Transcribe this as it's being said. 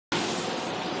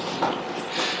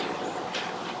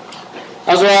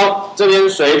他说这边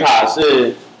水塔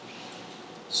是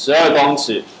12公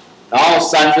尺，然后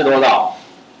山是多少？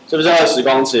是不是20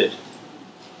公尺？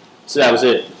是还不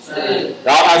是？是。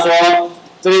然后他说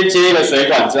这边接一个水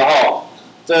管之后，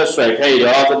这个水可以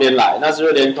流到这边来，那是不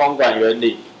是连通管原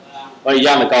理和一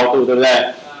样的高度，对不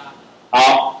对？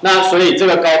好，那所以这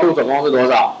个高度总共是多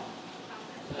少？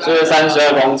是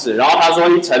32公尺。然后他说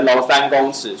一层楼3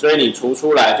公尺，所以你除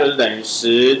出来就是等于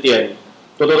10点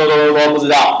多，不知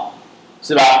道，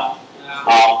是吧？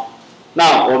好，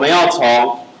那我们要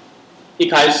从一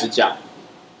开始讲，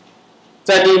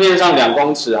在地面上2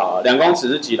公尺好了，2公尺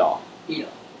是几楼？1楼。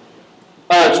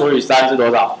2除以3是多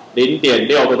少？0.6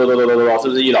多，是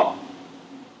不是1楼？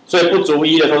所以不足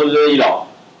1的时候是不是1楼？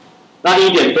那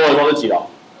1点多的时候是几楼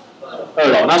？2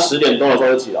楼。那10点多的时候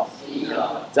是几楼？11楼。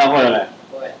这样会了没？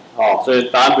会。好，所以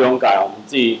答案不用改哦，我们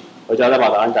自己回家再把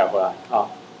答案改回来啊。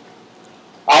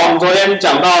好，我们昨天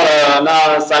讲到了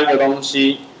那3个东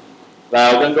西，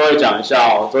来，我跟各位讲一下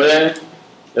哦。昨天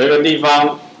有一个地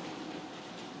方，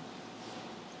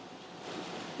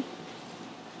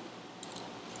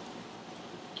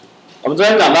我们昨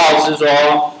天讲到的是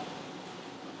说，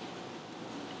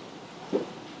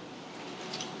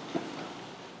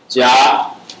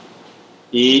甲、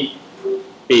乙、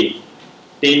丙、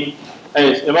丁，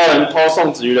有没有人偷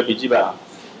宋子瑜的笔记本啊？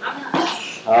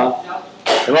啊？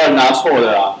有没有人拿错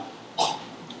的啊？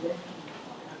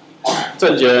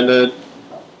郑杰人的，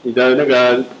你的那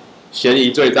个嫌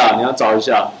疑最大，你要找一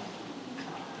下。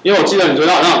因为我记得你昨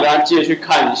天好像有跟他借去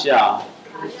看一下。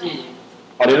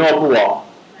好，联络簿哦。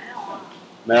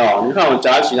没有，你看我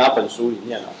夹在其他本书里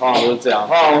面了，通常都是这样。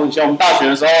通常以前我们大学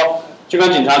的时候，去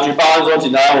跟警察局报案说，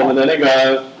警察我们的那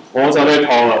个摩托车被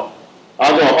偷了，然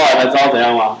后结果后来才知道怎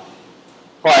样吗？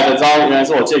后来才知道原来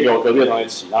是我借给我隔壁的同学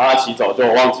骑，然后他骑走，就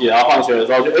我忘记了，然后放学的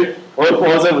时候就我的摩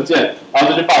托车不见，然后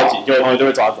就去报警，结果同学就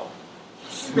被抓走。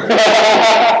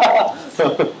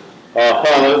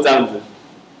通常都是这样子。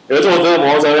有一次我真的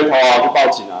摩托车被偷啊，去报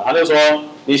警啊，他就说。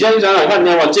你先想想看，你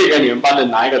有没有借给你们班的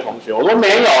哪一个同学？我说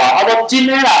没有啊。他说今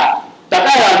天啦，大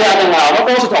概啦，这样啦，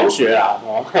都是同学啦。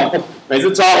每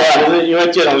次抓回来都是因为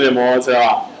借同学摩托车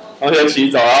啊，同学骑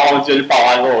走，然后忘记去报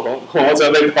案，说我摩托车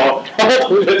被偷，然后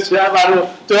同学骑在半路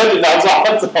就被警察抓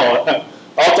走了，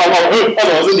然后抓到为什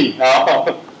么是你啊？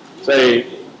所以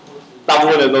大部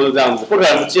分人都是这样子，不可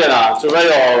能不见啊，除非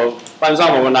有班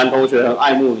上某个男同学很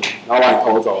爱慕你，然后把你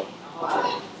偷走了。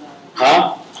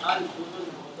啊？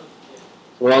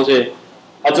什么东西？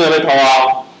他真的被偷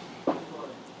啊！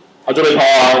他就被偷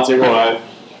啊！结果呢？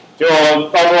结果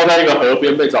到最后在一个河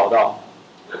边被找到，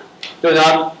就人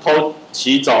家偷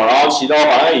骑走，然后骑到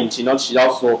把那个引擎都骑到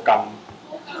缩缸，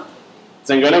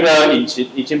整个那个引擎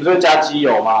不是会加机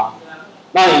油吗？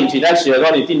那引擎在骑的时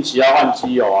候，你定期要换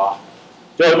机油啊。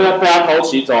结果被他偷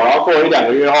骑走，然后过了1-2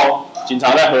个月后，警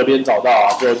察在河边找到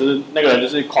啊，结果就是那个人就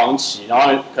是狂骑，然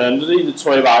后可能就是一直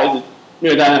吹吧，一直。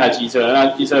虐待那台机车，那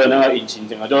机车的那个引擎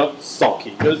整个就松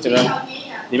起，就是整个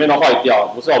里面都坏掉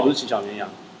了。不是骑小绵羊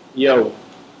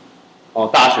，125，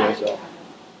大学的时候，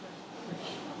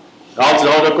然后之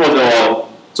后就过着我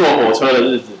坐火车的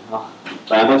日子啊，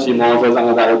本来都骑摩托车上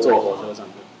课，大家就坐火车上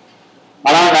课。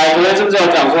好了，来，昨天是不是有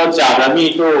讲说钾的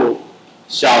密度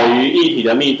小于液体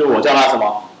的密度？我叫它什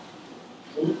么？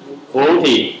浮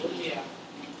体。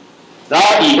然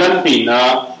后乙跟丙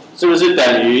呢？是不是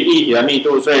等于液体的密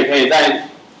度？所以可以在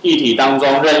液体当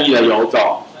中任意的游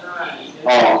走。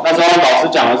那时候老师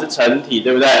讲的是沉体，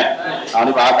对不对？然后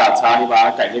你把它打叉，你把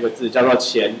它改这个字，叫做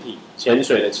潜体，潜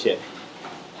水的潜。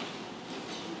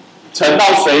沉到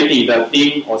水底的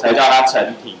丁，我才叫它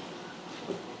沉体。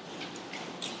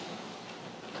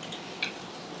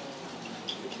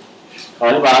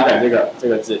你把它改这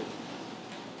个字，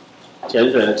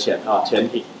潜水的潜啊，潜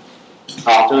体。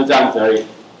好，就是这样子而已。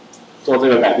做这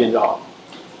个改变就好了。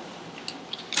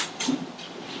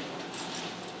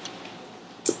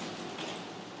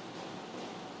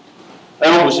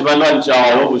我补习班乱教，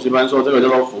我补习班说这个叫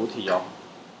做浮体哦，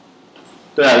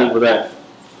对还是不对？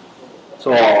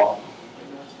错哦，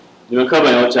你们课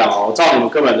本有讲哦，我照你们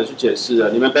课本的去解释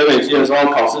了。你们北北基的时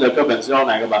候考试的课本是用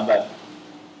哪个版本？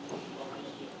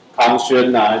康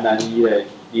轩呐，南一嘞，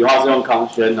理化是用康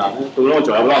轩呐，读那么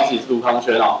久还不知道自己是读康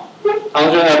轩哦。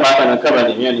康轩的版本的课本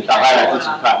里面，你打开来自己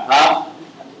看啊。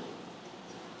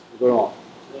你说什么？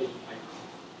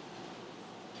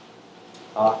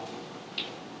啊？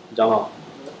你讲什么？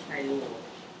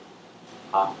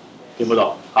啊？听不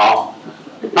懂。好，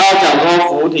他要讲说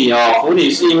浮体哦，浮体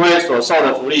是因为所受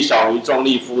的浮力小于重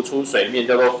力浮出水面，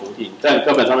叫做浮体。在你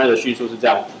课本上面的叙述是这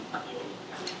样子。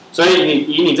所以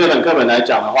以你这本课本来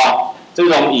讲的话，这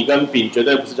种乙跟丙绝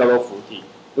对不是叫做浮体。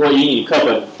如果以你课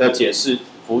本的解释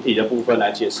浮体的部分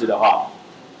来解释的话，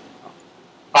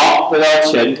好，这叫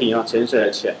潜体啊，潜水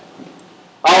的潜。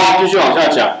好，继续往下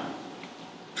讲，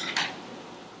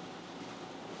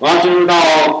我要进入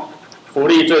到浮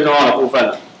力最重要的部分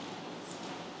了。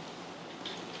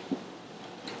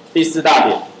第4大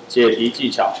点，解题技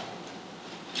巧。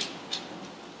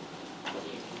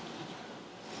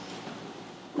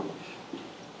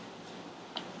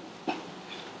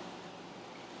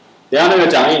等一下那个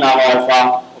讲义拿回来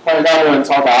发，我看一大堆人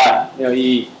抄答案，没有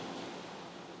意义。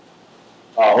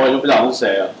我也就不讲是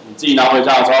谁了，你自己拿回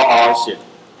家的时候好好写。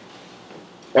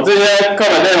我这些课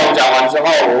本内容讲完之后，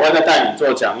我会再带你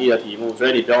做讲义的题目，所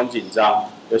以你不用紧张。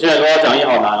有些人说讲义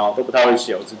好难哦，都不太会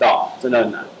写，我知道，真的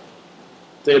很难。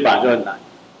这一版就很难。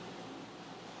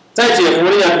在解浮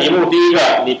力的题目，第一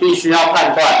个，你必须要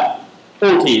判断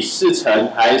物体是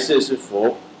沉还是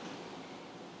浮。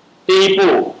第一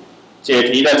步，解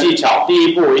题的技巧，第一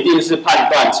步一定是判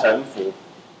断沉浮，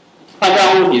判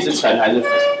断物体是沉还是浮。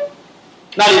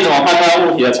那你怎么判断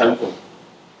物体的沉浮？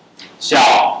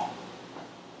小，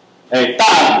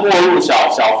大没入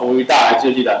小，小浮于大，还记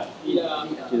不记得？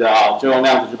记得啊，就用那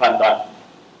样子去判断，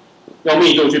用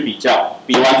密度去比较，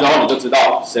比完之后你就知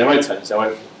道谁会沉，谁会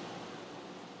浮。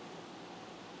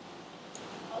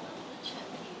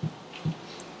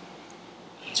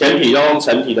潜体要用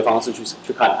沉体的方式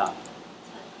去看它，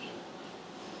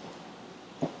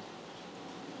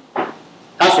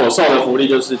它所受的浮力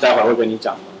就是待会会跟你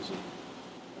讲的东西。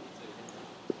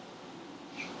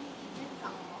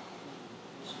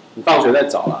你放学再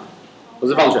找啦，不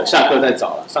是放学，下课再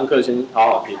找啦，上课先好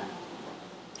好听，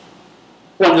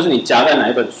不然就是你夹在哪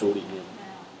一本书里面，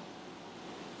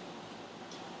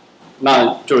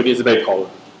那就一定是被偷了。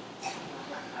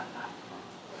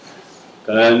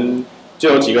可能就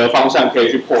有几个方向可以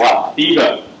去破案。第一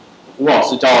个，吴老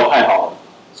师教的太好了，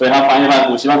所以他发现他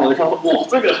补习班同学看说，哇，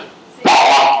这个宝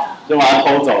啊，就把它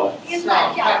偷走了。那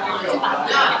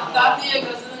第二个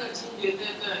是那个清洁队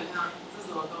队，你看这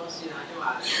什么东西呢？就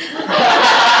把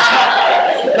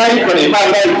那一本你卖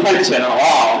不到1块钱好不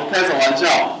好？我们开什么玩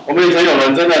笑？我们以前有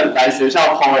人真的来学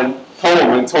校偷我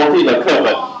们抽屉的课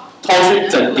本，偷去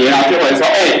整叠，然后就回说，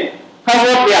他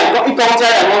说1公加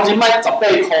2公斤卖10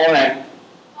倍抠呢。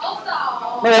好少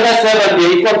哦。那个在7连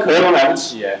1罐可乐都买不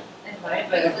起买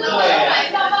粉对。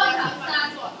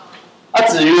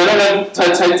子瑜的那个才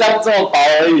这样这么薄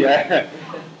而已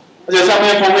而且上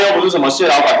面封面又不是什么谢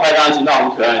老板派大星那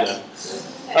种可爱的，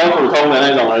它是普通的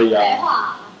那种而已啊。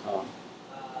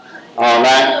好，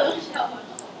来，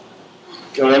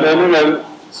有人的那个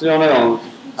是用那种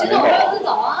海绵口，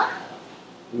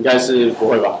应该是不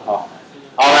会吧？好，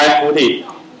来浮体。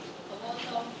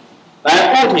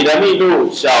来，物体的密度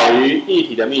小于液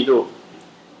体的密度。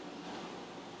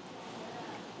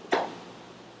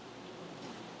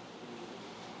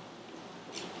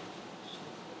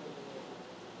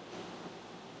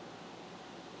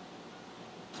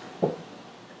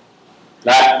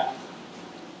来，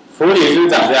浮体是不是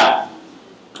长这样？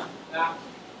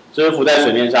就是浮在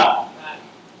水面上。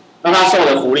那它受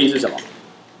的浮力是什么？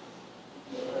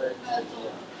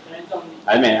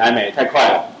还没，太快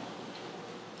了。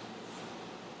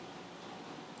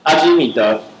阿基米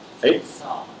德，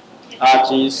阿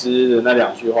基斯的那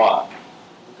2句话，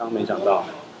刚没想到。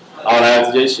好，来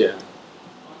直接写。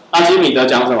阿基米德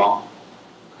讲什么？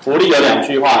浮力有2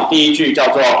句话，第一句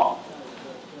叫做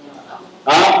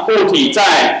物体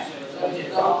在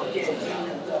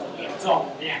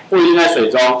不一定在水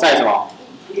中，在什么？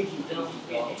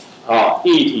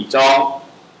液体中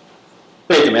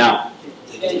被怎么样？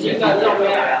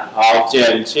好，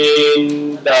减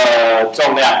轻的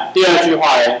重量。第2句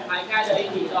话呢？排开的液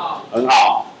体重。很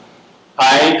好，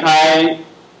排开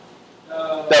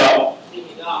的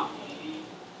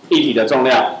液体的重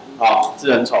量。好，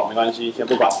字很丑，没关系，先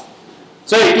不管。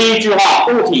所以第1句话，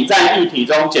物体在液体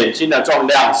中减轻的重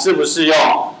量，适不适用？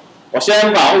我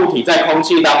先把物体在空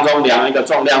气当中量一个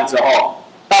重量之后，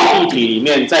到液体里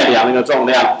面再量一个重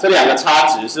量，这2个差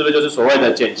值是不是就是所谓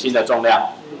的减轻的重量？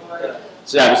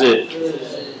是还不是？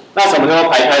那什么叫做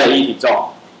排开的液体重？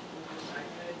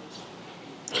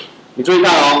你注意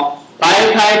看哦，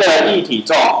排开的液体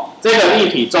重，这个液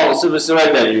体重是不是会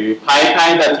等于排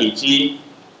开的体积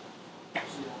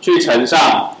去乘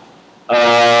上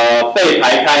被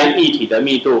排开液体的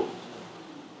密度？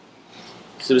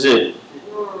是不是？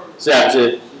是还不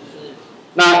是？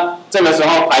那这个时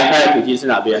候排开的体积是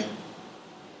哪边？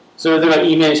是不是这个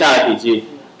液面下的体积？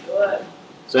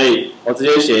所以我直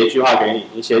接写一句话给你，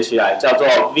你写起来，叫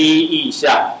做 V 液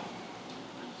下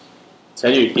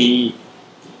乘以 D 液。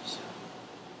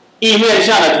液面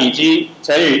下的体积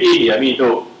乘以液体的密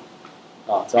度，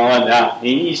啊，怎么问怎样？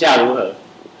您意下如何？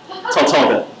臭臭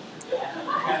的。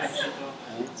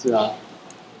是啊，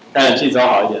开冷气之后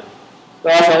好一点。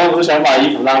对啊，陈峰不是想把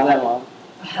衣服拉上吗？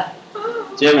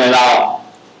今天没拉啊？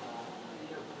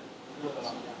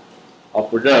哦，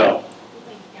不热哦。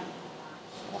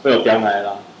被我叼来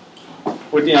了，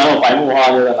不一定还有白木花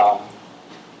就在拉。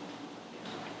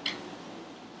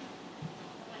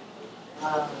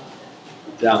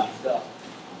这样。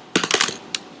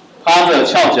趴着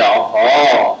翘脚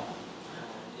哦。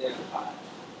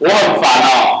我很烦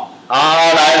哦。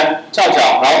好，来翘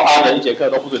脚，然后趴着一节课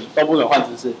都不准换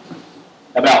姿势，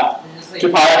要不要？去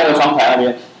趴在那个窗台那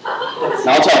边，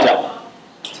然后翘脚。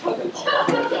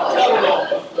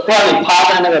不然你趴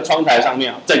在那个窗台上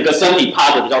面，整个身体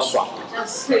趴着比较爽。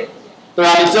对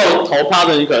啊，你只有头趴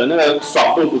着，你可能那个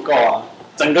爽度不够啊。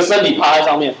整个身体趴在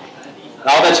上面，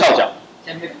然后再翘脚，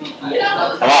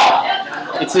好不好？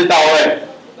一次到位。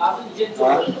啊，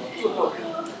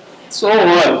说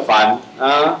我很烦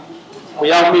啊，不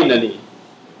要命了你！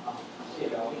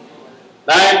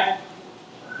来，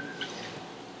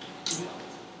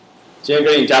今天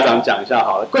跟你家长讲一下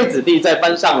好了。贵子弟在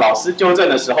班上老师纠正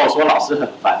的时候说老师很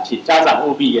烦，请家长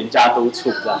务必严加督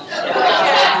促，这样。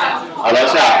好了，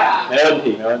下没问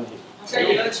题，没问题。下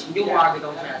节课请就挖个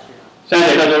东西下去。下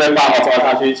节课就会把我抓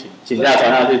下去，请假传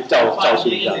下去教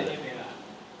训一下。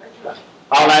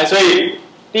好，来，所以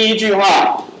第一句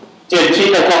话，减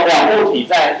轻的重量，物体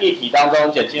在液体当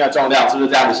中减轻的重量，是不是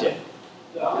这样写？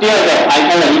第二个，排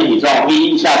开的一体重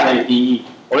 ，V 下乘以 dE。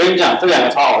我跟你讲，这两个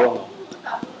超好用的。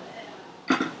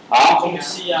好，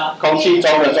空气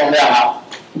中的重量啊。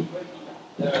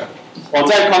我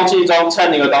在空气中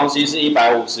称一个东西是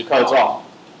150克重，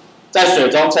在水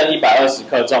中称120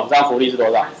克重，这样浮力是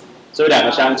多少？是不是两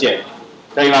个相减？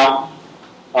可以吗？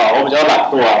我比较懒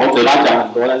惰啊，我嘴巴讲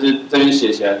很多，但是这边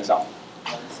写很少。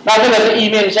那这个是液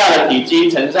面下的体积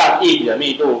乘上液体的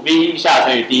密度 ，V 下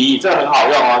乘以 dE， 这很好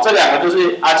用哦。这两个就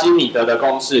是阿基米德的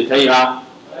公式，可以吗？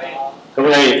可不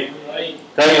可以？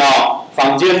可以哦。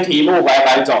坊间题目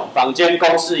百种，坊间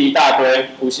公式一大堆，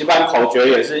补习班口诀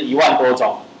也是1万多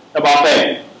种，要不要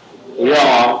背？不用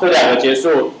哦。这两个结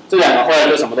束，这两个会了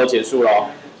就什么都结束了哦，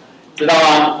知道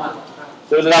吗？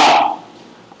知不知道？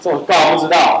这我刚好不知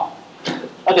道，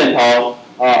要点头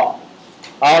哦。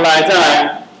好，来再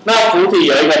来。那浮体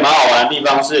有一个蛮好玩的地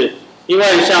方是，因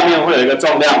为下面会有一个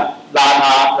重量拉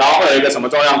它，然后会有一个什么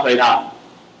重量推它？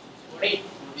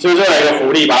是不是会有一个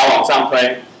浮力把它往上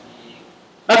推？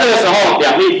那这个时候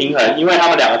两力平衡，因为它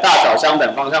们两个大小相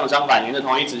等，方向相反，沿着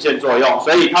同一直线作用，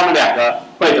所以它们两个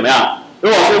会怎么样？如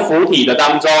果是浮体的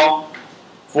当中，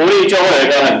浮力就会有一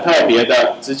个很特别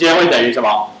的，直接会等于什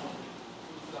么？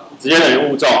直接等于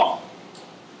物重，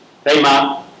可以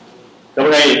吗？可不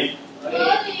可以？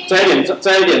这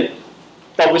一点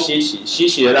都不稀奇，稀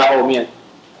奇的在后面。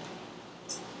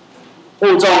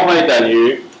物重会等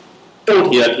于物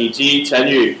体的体积乘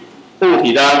以物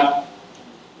体的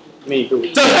密度，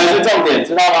这才是重点，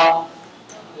知道吗？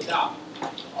知道。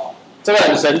这个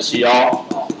很神奇哦。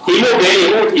题目给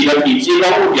你物体的体积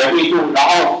跟物体的密度，然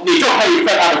后你就可以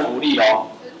算它的浮力哦。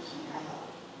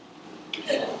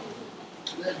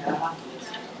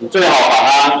你最好把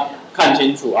它看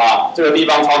清楚啊，这个地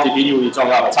方超级霹雳无敌重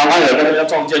要的，常常有一个叫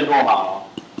重剑落马哦。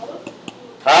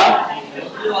啊？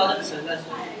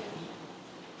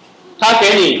他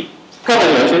给你课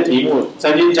本有一些题目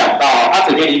曾经讲到，他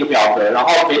只给你一个表格，然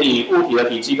后给你物体的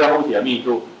体积跟物体的密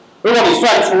度。如果你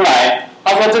算出来，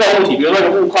他说这个物体，比如说一个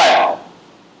木块好，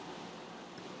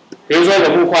比如说一个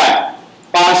木块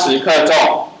80克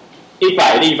重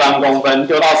，100立方公分，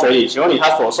丢到水里，请问你它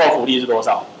所受浮力是多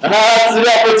少？资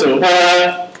料不足，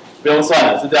不用算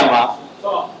了，是这样吗？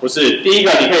不是，第一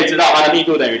个你可以知道它的密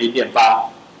度等于0.8，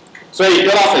所以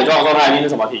丢到水中的时候，它一定是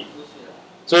什么体？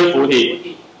就是浮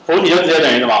体。浮体就直接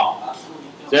等于什么？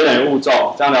直接等于物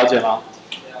重，这样了解吗？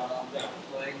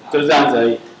就是这样子而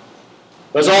已。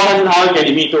有时候但是它会给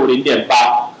你密度0.8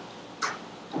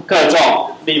克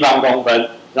重立方公分，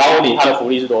然后问你它的浮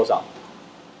力是多少。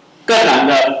更难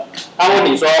的，他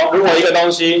问你说，如果一个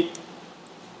东西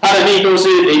它的密度是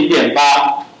0.8，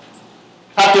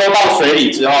它丢到水里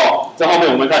之后，这后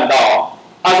面我们看到哦，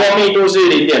他说密度是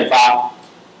0.8，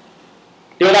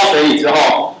丢到水里之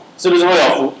后，是不是会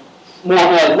有露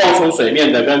出水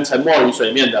面的跟沉没于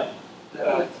水面的？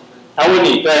他问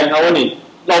你，对，他问你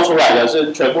露出来的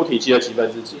是全部体积的几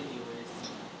分之几？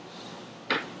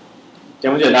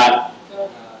简不简单？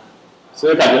是不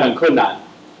是感觉很困难？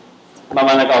慢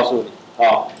慢再告诉你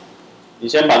哦。你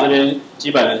先把这边基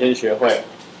本的先学会。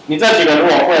你这几个如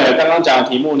果会了，刚刚讲的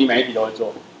题目你每一题都会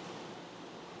做。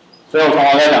所以我从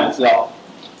头再讲一次哦。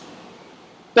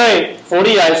对浮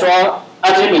力来说，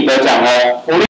阿基米得奖哦，福利